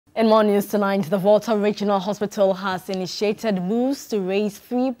In more news tonight, the Volta Regional Hospital has initiated moves to raise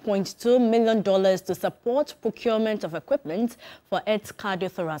 $3.2 million to support procurement of equipment for its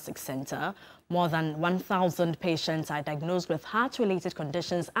Cardiothoracic Center. More than 1,000 patients are diagnosed with heart-related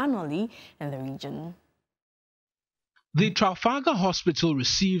conditions annually in the region. The Trafalgar Hospital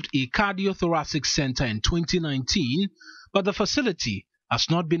received a Cardiothoracic Center in 2019, but the facility has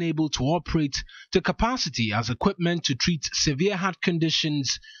not been able to operate to capacity as equipment to treat severe heart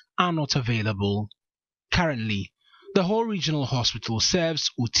conditions are not available. Currently, the whole regional hospital serves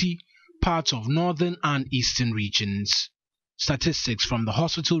Uti, parts of northern and eastern regions. Statistics from the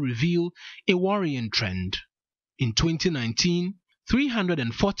hospital reveal a worrying trend. In 2019,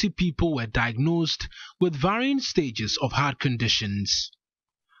 340 people were diagnosed with varying stages of heart conditions.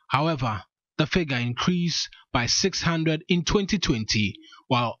 However, the figure increased by 600 in 2020,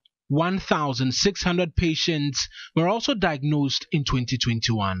 while 1,600 patients were also diagnosed in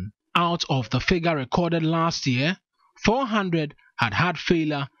 2021. Out of the figure recorded last year, 400 had heart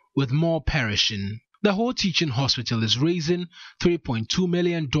failure, with more perishing. The whole teaching hospital is raising $3.2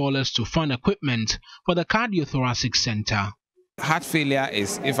 million to fund equipment for the Cardiothoracic Center. Heart failure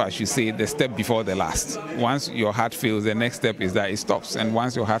is, if I should say, the step before the last. Once your heart fails, the next step is that it stops. And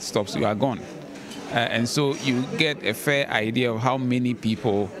once your heart stops, you are gone. And so you get a fair idea of how many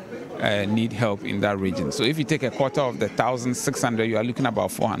people need help in that region. So if you take a quarter of the 1,600, you are looking at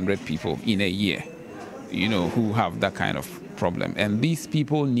about 400 people in a year, who have that kind of problem. And these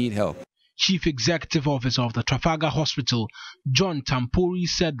people need help. Chief Executive Officer of the Trafalgar Hospital, John Tampori,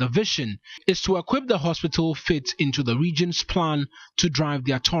 said the vision is to equip the hospital fit into the region's plan to drive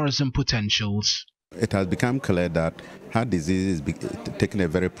their tourism potentials. It has become clear that heart disease is taking a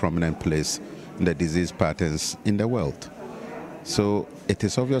very prominent place in the disease patterns in the world. So it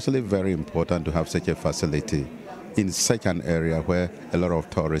is obviously very important to have such a facility in such an area where a lot of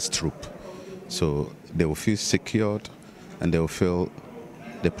tourists troop. So they will feel secured and they will feel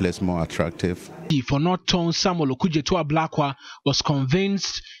the place more attractive. For Norton, Samuel Okujetua Blakwa was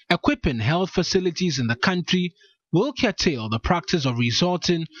convinced equipping health facilities in the country will curtail the practice of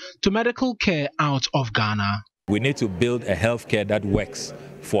resorting to medical care out of Ghana. We need to build a healthcare that works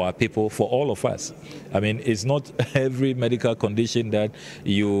for our people, for all of us. I mean, it's not every medical condition that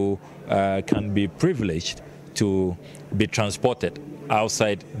you can be privileged to be transported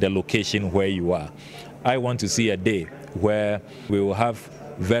outside the location where you are. I want to see a day where we will have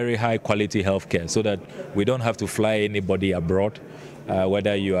very high quality healthcare so that we don't have to fly anybody abroad,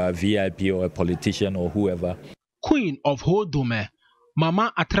 whether you are a VIP or a politician or whoever. Queen of Hodome,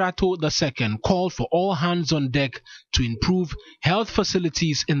 Mama Atrato II called for all hands on deck to improve health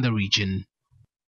facilities in the region.